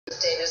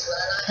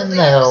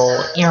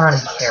Hello, Aaron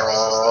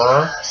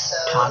here,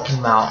 talking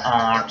about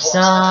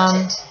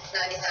autism.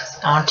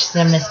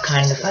 Autism is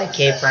kind of like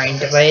a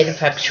brain-delayed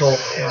effectual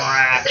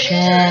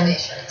reaction,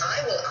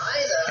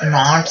 and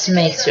autism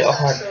makes it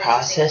hard to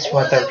process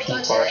what other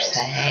people are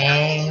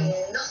saying.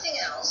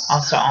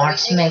 Also,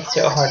 autism makes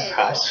it hard to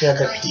process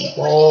other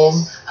people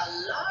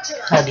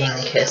hugging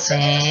and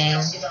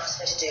kissing.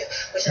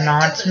 And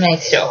autism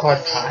makes it hard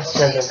to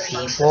process other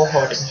people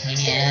holding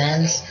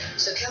hands.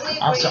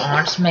 Also,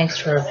 autism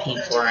makes other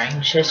people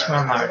anxious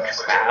when large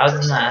crowds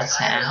and loud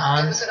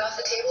sounds.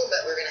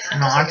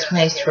 And autism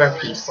makes other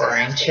people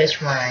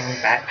anxious wearing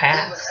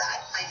backpacks.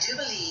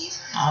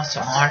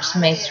 Also,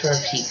 autism makes other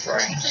people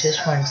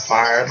anxious when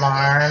fire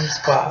alarms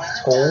go off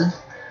school.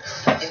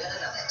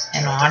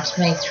 And autism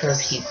makes other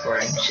people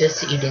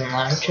anxious eating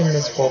lunch in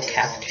the school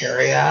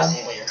cafeteria.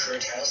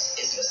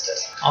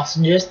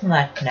 Also, just to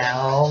let you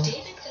know,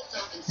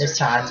 the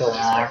signs of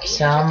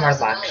autism are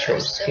lack of social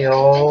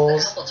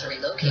skills,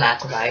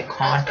 lack of eye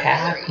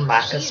contact,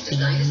 lack of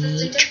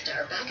speech,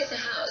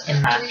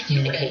 and lack of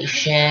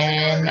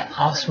communication.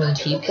 Also, when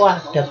people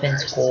act up in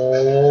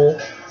school,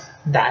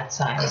 that's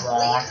a sign of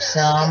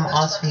autism.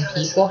 Also, when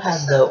people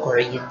have low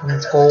grades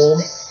in school,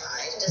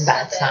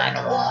 that's a sign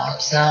of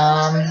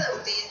autism.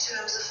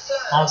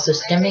 Also,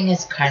 stimming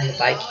is kind of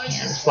like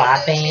hand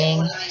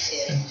flapping,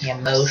 and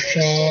hand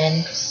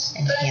motion,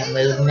 and hand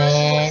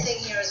movement,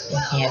 and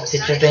hand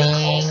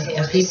fidgeting,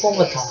 and people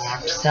with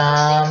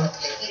autism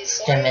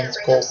stim in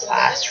school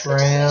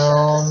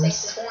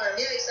classrooms,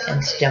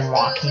 and stim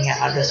walking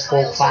out of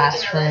school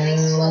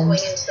classrooms.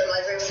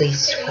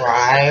 Please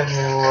subscribe,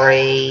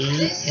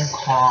 rate, and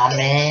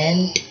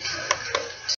comment.